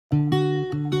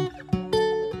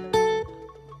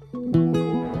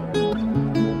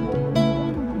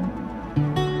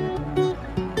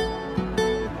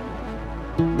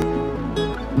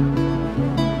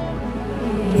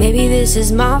this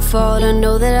is my fault. I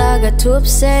know that I got too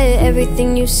upset.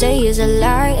 Everything you say is a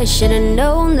lie. I should've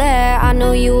known that. I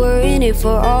know you were in it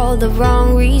for all the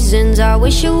wrong reasons. I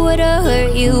wish I would've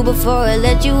hurt you before I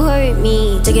let you hurt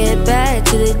me. To get back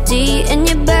to the D in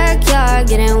your backyard,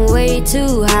 getting way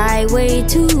too high, way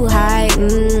too high.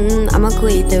 I'ma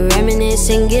quit the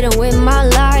reminiscing, get on with my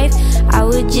life. I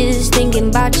was just thinking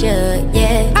about you,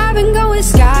 yeah. I've been going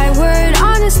skyward,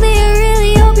 honestly I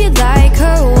really hope you like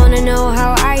her. Wanna know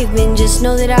how I've been, just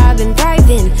know that I've been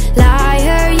thriving.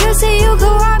 Liar, you say you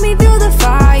could walk me through the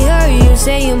fire. You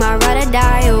say you might ride or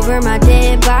die over my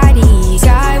dead body.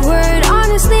 Skyward,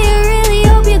 honestly I really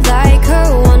hope you like her.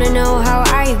 Wanna know how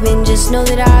I've been, just know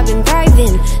that I've been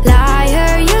thriving.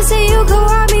 Liar, you say you could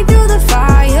walk me through the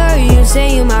fire. You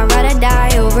say you might ride or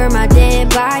die over my dead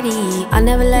body. I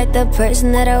never liked the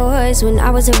person that I was when I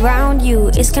was around you.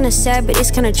 It's kinda sad but it's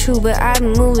kinda true, but I've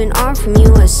been moving on from you.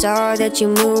 I saw that you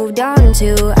moved on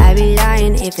too. I'd be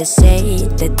lying if I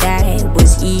said that that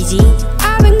was easy.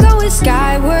 I've been going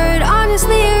skyward,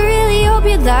 honestly I really hope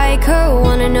you like her.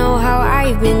 Wanna know how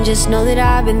I've been, just know that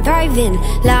I've been thriving.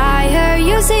 Liar,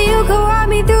 you say you could walk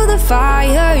me through the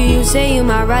fire. You say you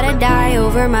might ride or die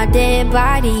over my dead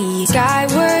body.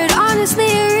 Skyward, honestly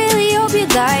I really hope you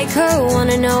like her.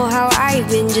 Wanna know how I've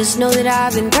been, just know that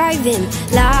I've been thriving.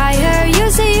 Liar, you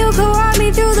say you could walk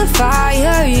me through the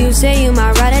fire. You say you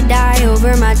might ride or die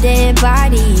over my dead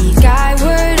body.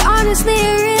 Skyward, honestly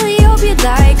I really hope you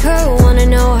like her. Wanna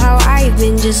know how I've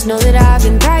been, just know that I've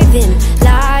been thriving.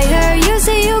 Liar, you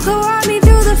say you could walk me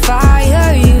through the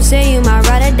fire. You say you might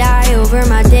ride or die over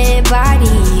my dead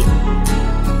body.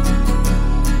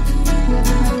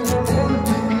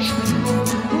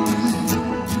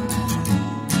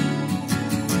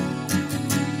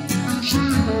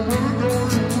 See